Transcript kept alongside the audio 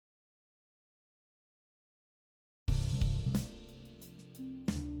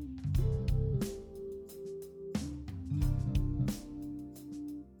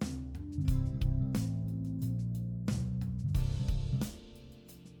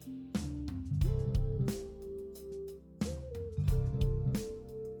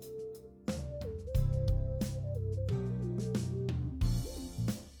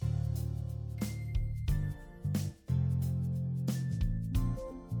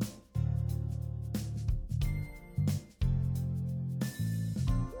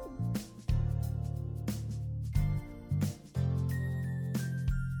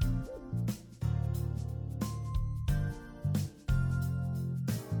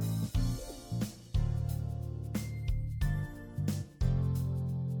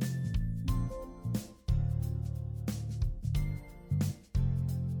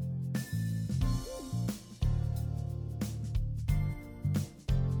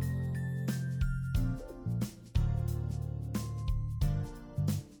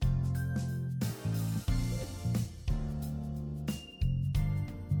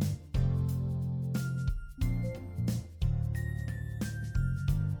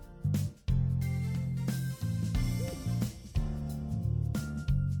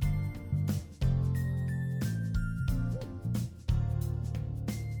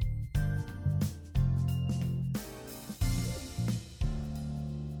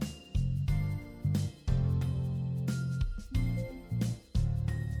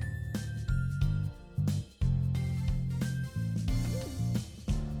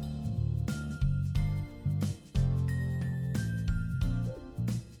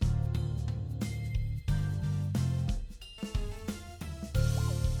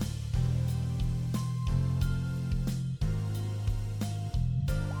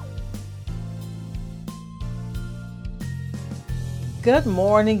Good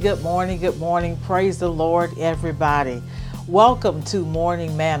morning, good morning, good morning. Praise the Lord, everybody. Welcome to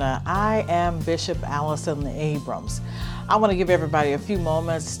Morning Manna. I am Bishop Abrams. I want to give everybody a few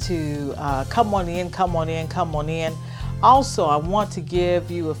moments to come on in. Also, I want to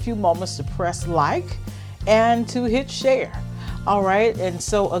give you a few moments to press like and to hit share. All right, and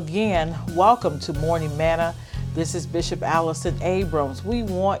so again, welcome to Morning Manna. This is Bishop Abrams. We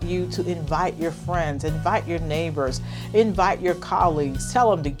want you to invite your friends, invite your neighbors, invite your colleagues,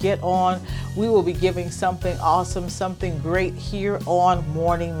 tell them to get on. We will be giving something awesome, something great here on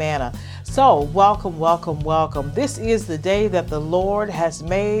Morning Manna. So welcome, welcome, welcome. This is the day that the Lord has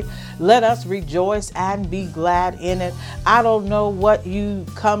made. Let us rejoice and be glad in it. I don't know what you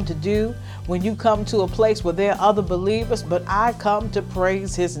come to do when you come to a place where there are other believers, but I come to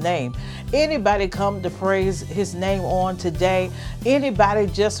praise his name. Anybody come to praise his name on today? Anybody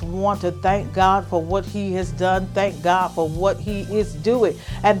just want to thank God for what he has done, thank God for what he is doing,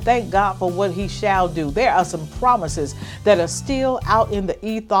 and thank God for what he shall do. There are some promises that are still out in the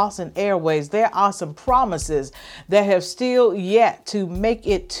ethos and airways. There are some promises that have still yet to make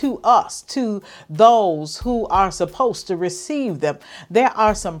it to us, to those who are supposed to receive them. There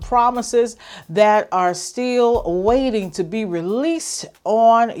are some promises that are still waiting to be released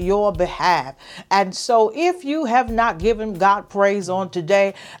on your behalf. And so if you have not given God praise on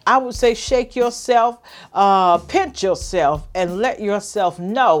today, I would say shake yourself, pinch yourself, and let yourself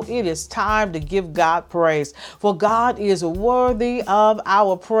know it is time to give God praise. For God is worthy of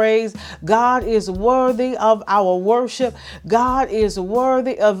our praise. God is worthy of our worship. God is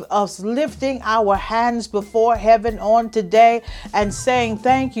worthy of us lifting our hands before heaven on today and saying,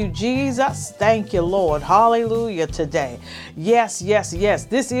 thank you, Jesus. Thank you, Lord. Hallelujah today. Yes, yes, yes.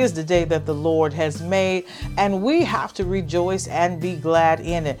 This is the day that the Lord has made, and we have to rejoice and be glad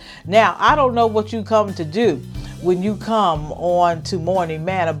in it. Now, I don't know what you come to do when you come on to Morning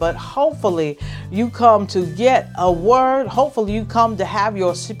Manna, but hopefully you come to get a word. Hopefully you come to have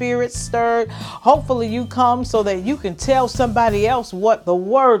your spirit stirred. Hopefully you come so that you can tell somebody else what the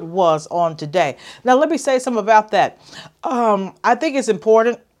word was on today. Now, let me say something about that. I think it's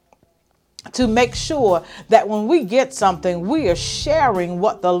important to make sure that when we get something, we are sharing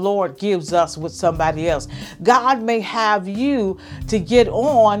what the Lord gives us with somebody else. God may have you to get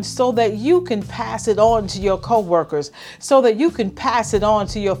on so that you can pass it on to your coworkers, so that you can pass it on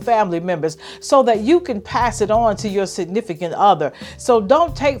to your family members, so that you can pass it on to your significant other. So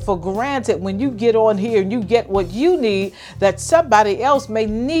don't take for granted when you get on here and you get what you need, that somebody else may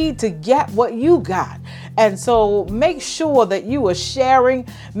need to get what you got. And so make sure that you are sharing,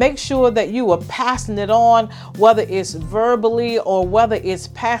 make sure that you are passing it on, whether it's verbally or whether it's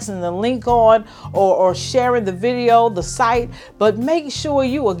passing the link on or sharing the video, the site, but make sure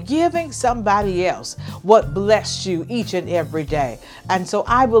you are giving somebody else what blessed you each and every day. And so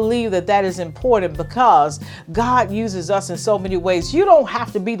I believe that that is important because God uses us in so many ways. You don't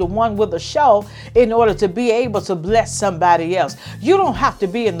have to be the one with a show in order to be able to bless somebody else. You don't have to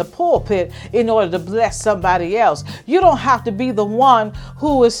be in the pulpit in order to bless somebody else. You don't have to be the one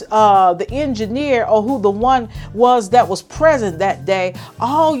who is the engineer or who the one was that was present that day.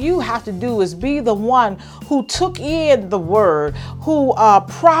 All you have to do is be the one who took in the word, who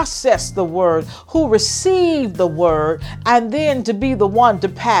processed the word, who received the word, and then to be the one to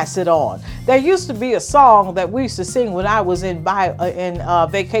pass it on. There used to be a song that we used to sing when I was in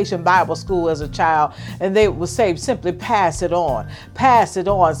vacation Bible school as a child, and they would say simply pass it on, pass it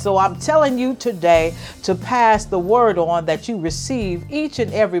on. So I'm telling you today to pass the word on that you receive each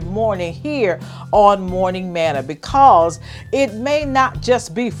and every morning here on Morning Manna, because it may not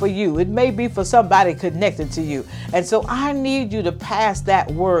just be for you. It may be for somebody connected to you. And so I need you to pass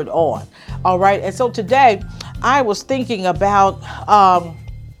that word on. All right. And so today I was thinking about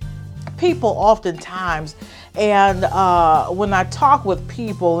people oftentimes. And when I talk with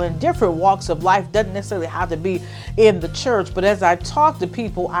people in different walks of life, doesn't necessarily have to be in the church, but as I talk to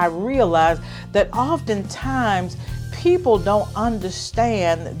people, I realize that oftentimes people don't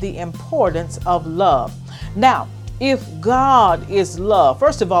understand the importance of love. Now, if God is love,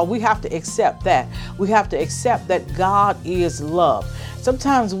 first of all, we have to accept that. We have to accept that God is love.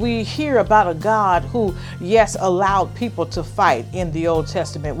 Sometimes we hear about a God who, yes, allowed people to fight in the Old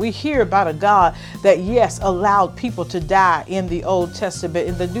Testament. We hear about a God that, yes, allowed people to die in the Old Testament,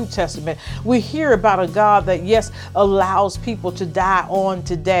 in the New Testament. We hear about a God that, yes, allows people to die on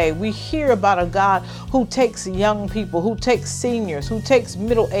today. We hear about a God who takes young people, who takes seniors, who takes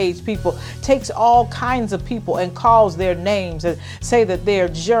middle-aged people, takes all kinds of people and calls their names and say that their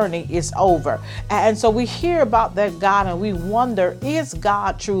journey is over. And so we hear about that God and we wonder, is is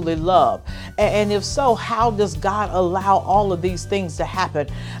God truly love? And if so, how does God allow all of these things to happen?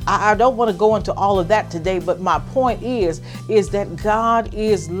 I don't want to go into all of that today, but my point is that God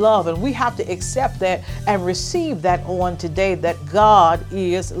is love, and we have to accept that and receive that on today, that God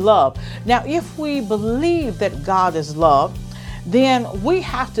is love. Now, if we believe that God is love, then we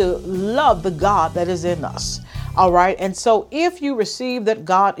have to love the God that is in us. All right. And so if you receive that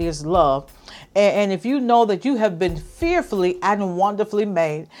God is love, and if you know that you have been fearfully and wonderfully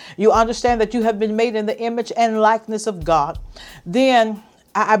made, you understand that you have been made in the image and likeness of God, then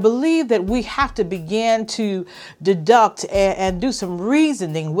I believe that we have to begin to deduct and do some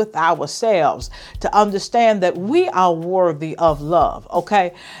reasoning with ourselves to understand that we are worthy of love.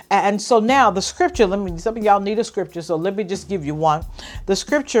 Okay. And so now the scripture, some of y'all need a scripture, so let me just give you one. The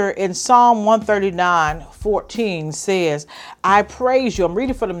scripture in Psalm 139:14 says, I praise you. I'm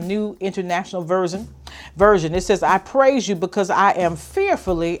reading from the New International Version. It says, I praise you because I am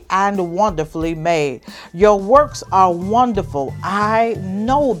fearfully and wonderfully made. Your works are wonderful. I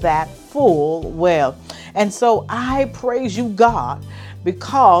know that full well. And so I praise you, God,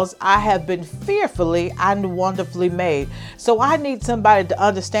 because I have been fearfully and wonderfully made. So I need somebody to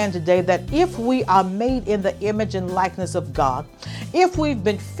understand today that if we are made in the image and likeness of God, if we've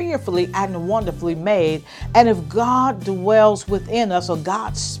been fearfully and wonderfully made, and if God dwells within us, or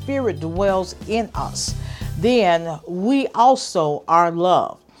God's Spirit dwells in us, then we also are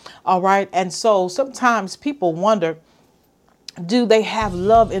loved. All right. And so sometimes people wonder, do they have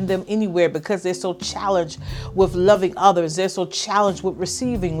love in them anywhere, because they're so challenged with loving others? They're so challenged with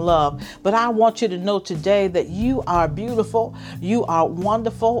receiving love. But I want you to know today that you are beautiful. You are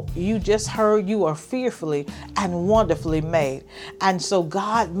wonderful. You just heard you are fearfully and wonderfully made. And so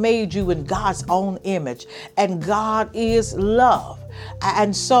God made you in God's own image, and God is love.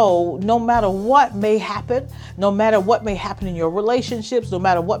 And so no matter what may happen, no matter what may happen in your relationships, no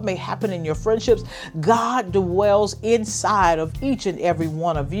matter what may happen in your friendships, God dwells inside of each and every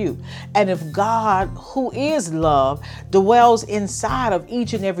one of you. And if God, who is love, dwells inside of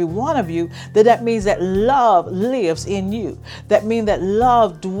each and every one of you, then that means that love lives in you. That means that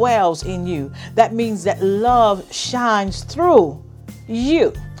love dwells in you. That means that love shines through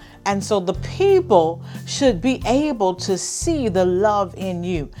you. And so the people should be able to see the love in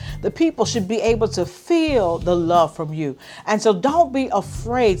you. The people should be able to feel the love from you. And so don't be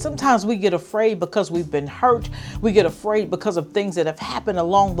afraid. Sometimes we get afraid because we've been hurt. We get afraid because of things that have happened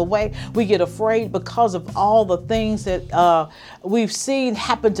along the way. We get afraid because of all the things that we've seen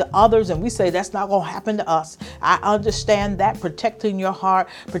happen to others. And we say, that's not going to happen to us. I understand that. Protecting your heart,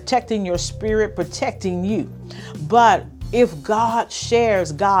 protecting your spirit, protecting you. But if God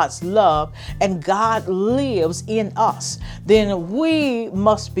shares God's love and God lives in us, then we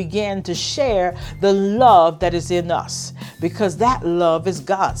must begin to share the love that is in us, because that love is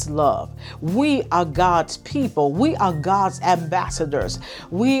God's love. We are God's people. We are God's ambassadors.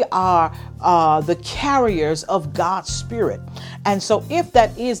 We are the carriers of God's Spirit. And so if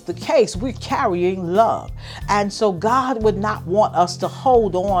that is the case, we're carrying love. And so God would not want us to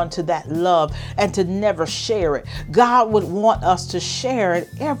hold on to that love and to never share it. God would want us to share it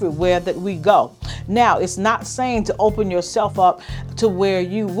everywhere that we go. Now, it's not saying to open yourself up to where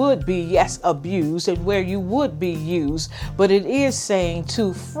you would be, yes, abused, and where you would be used, but it is saying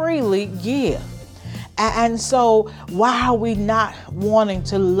to freely give. And so why are we not wanting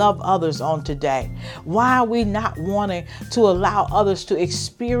to love others on today? Why are we not wanting to allow others to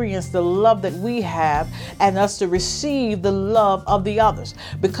experience the love that we have and us to receive the love of the others?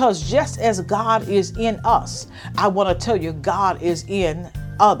 Because just as God is in us, I want to tell you, God is in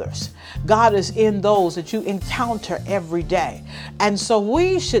others. God is in those that you encounter every day. And so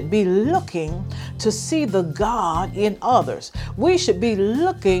we should be looking to see the God in others. We should be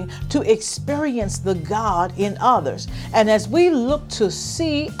looking to experience the God in others. And as we look to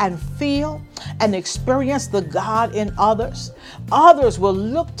see and feel and experience the God in others, others will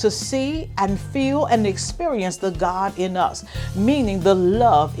look to see and feel and experience the God in us, meaning the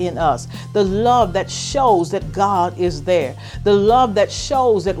love in us, the love that shows that God is there, the love that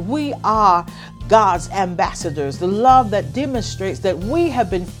shows that we are God's ambassadors, the love that demonstrates that we have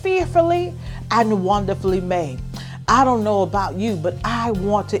been fearfully and wonderfully made. I don't know about you, but I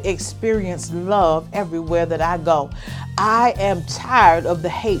want to experience love everywhere that I go. I am tired of the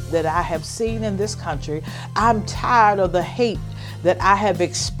hate that I have seen in this country. I'm tired of the hate that I have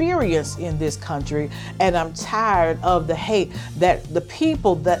experienced in this country, and I'm tired of the hate that the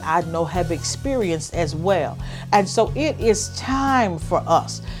people that I know have experienced as well. And so it is time for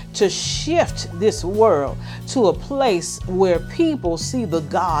us to shift this world to a place where people see the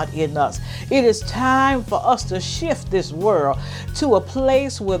God in us. It is time for us to shift this world to a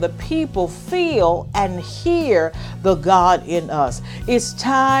place where the people feel and hear the God in us. It's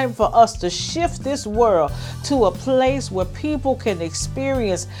time for us to shift this world to a place where people can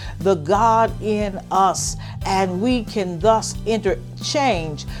experience the God in us, and we can thus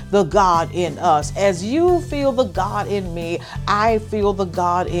interchange the God in us. As you feel the God in me, I feel the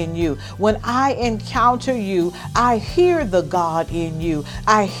God in you. When I encounter you, I hear the God in you.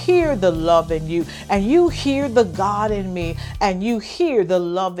 I hear the love in you, and you hear the God in me, and you hear the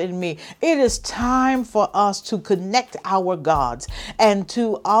love in me. It is time for us to connect our gods, and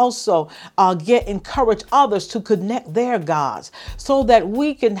to also encourage others to connect their gods, so that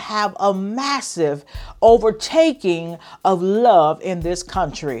we can have a massive overtaking of love in this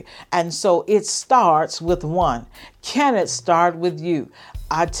country. And so it starts with one. Can it start with you?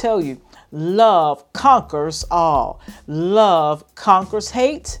 I tell you, love conquers all. Love conquers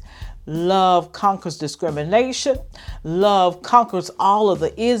hate. Love conquers discrimination. Love conquers all of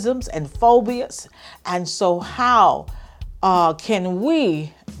the isms and phobias. And so how can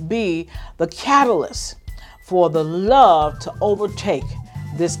we be the catalyst for the love to overtake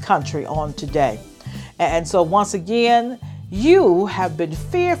this country on today? And so once again, you have been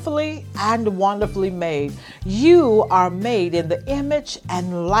fearfully and wonderfully made. You are made in the image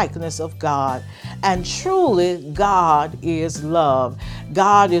and likeness of God. And truly, God is love.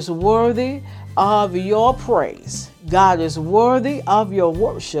 God is worthy of your praise. God is worthy of your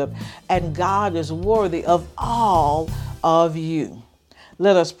worship. And God is worthy of all of you.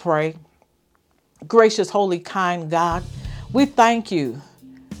 Let us pray. Gracious, holy, kind God, we thank you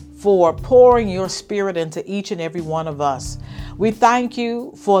for pouring your spirit into each and every one of us. We thank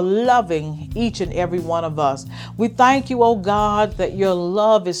you for loving each and every one of us. We thank you, oh God, that your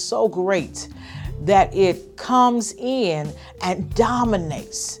love is so great that it comes in and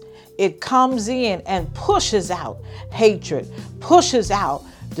dominates. It comes in and pushes out hatred, pushes out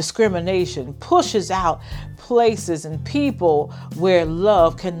discrimination, pushes out places and people where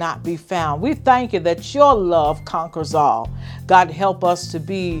love cannot be found. We thank you that your love conquers all. God, help us to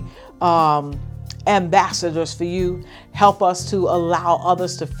be ambassadors for you. Help us to allow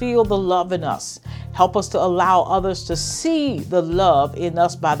others to feel the love in us. Help us to allow others to see the love in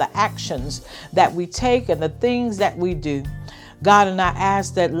us by the actions that we take and the things that we do. God, and I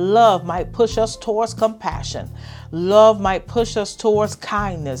ask that love might push us towards compassion. Love might push us towards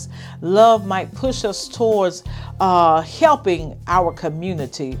kindness. Love might push us towards helping our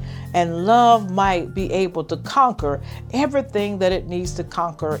community. And love might be able to conquer everything that it needs to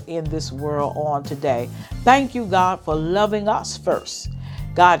conquer in this world on today. Thank you, God, for loving us first.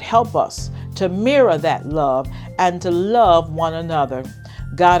 God, help us to mirror that love and to love one another.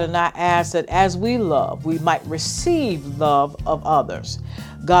 God, and I ask that as we love, we might receive love of others.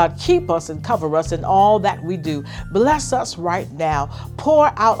 God, keep us and cover us in all that we do. Bless us right now.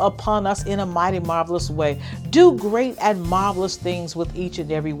 Pour out upon us in a mighty, marvelous way. Do great and marvelous things with each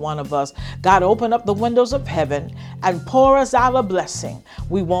and every one of us. God, open up the windows of heaven and pour us out a blessing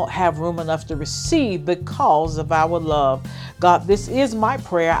we won't have room enough to receive because of our love. God, this is my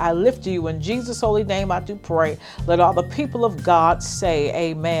prayer. I lift you in Jesus' holy name. I do pray. Let all the people of God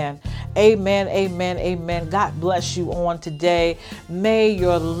say amen. Amen, amen, amen. God bless you on today. May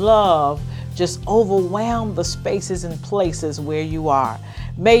your love just overwhelm the spaces and places where you are.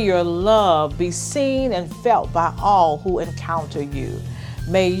 May your love be seen and felt by all who encounter you.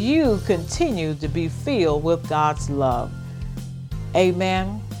 May you continue to be filled with God's love.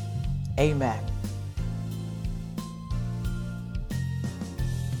 Amen. Amen.